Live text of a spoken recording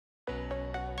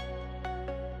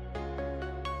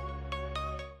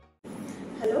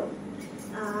Hello,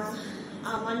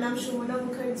 আমার নাম সুমনা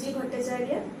মুখার্জি ভট্টাচার্য।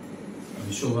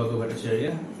 সৌভাগ্য Bhattacharya.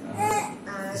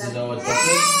 This is our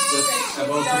daughter, just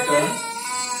about to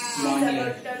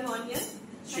turn 1 year.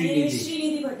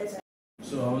 Srinidhi Bhattacharya.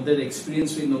 So our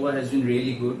experience with Nova has been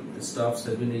really good. The staffs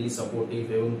have been really supportive.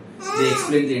 They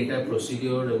explained the entire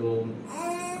procedure.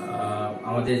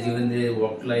 আমাদের জীবনে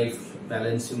work life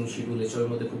balance এবং schedule এসবের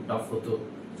মধ্যে খুব tough হতো.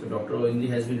 So Dr. Aindri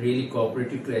has been really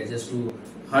cooperative to adjust to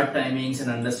her timings and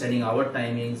understanding our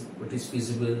timings, what is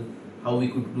feasible, how we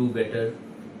could do better.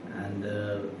 And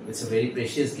it's a very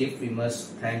precious gift. We must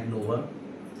thank Nova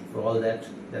for all that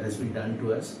has been done to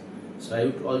us. So I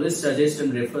would always suggest and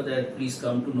refer that please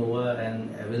come to Nova and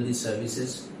avail these services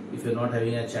if you're not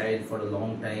having a child for a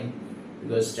long time,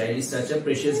 because child is such a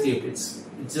precious gift.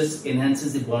 It just enhances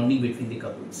the bonding between the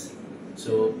couples.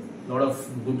 So a lot of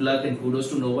good luck and kudos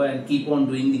to Nova, and keep on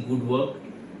doing the good work.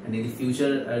 And in the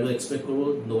future, I will expect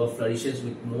Nova flourishes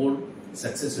with more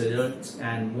success results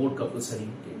and more couples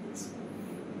having kids.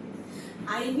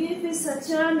 IVF is such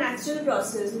a natural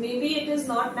process. Maybe it is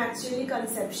not naturally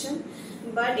conception,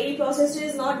 but a process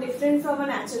is not different from a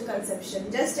natural conception.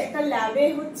 Just ekta lab e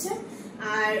hocche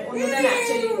আর অন্যটা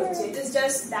naturally হচ্ছে. It is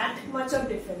just that much of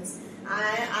difference.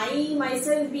 I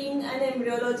myself being an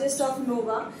embryologist of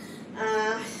Nova,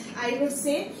 I would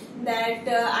say that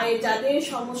যাদের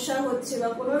সমস্যা হচ্ছে বা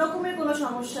কোনো রকমের কোনো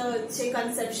সমস্যা হচ্ছে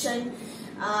কনসেপশন,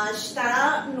 তারা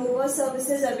নোভা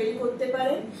সার্ভিসেস অ্যাভেল করতে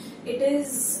পারেন। It is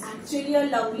actually a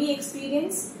lovely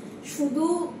experience. শুধু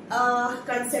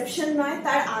কনসেপশন নয়,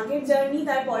 তার আগের জার্নি,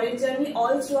 তার পরের journey,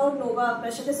 all through out Nova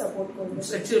আপনার সাথে সাপোর্ট করবে।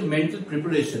 It's actually mental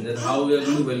preparation, that how we are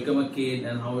going to welcome a kid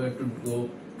and how we have to go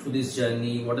through this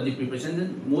journey, what are the preparations,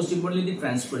 and most importantly the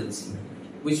transparency.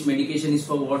 Which medication is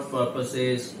for what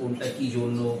purposes, কোনটা কি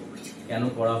জন্য, কেন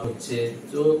করা হচ্ছে.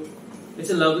 So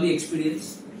it's a lovely experience,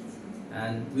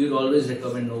 and we would always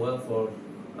recommend Nova for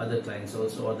other clients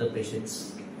also, other patients.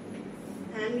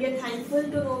 And we are thankful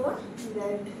to Nova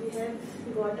that we have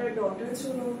got our daughter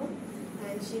through Nova,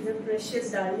 and she's a precious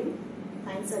darling.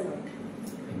 Thanks a lot.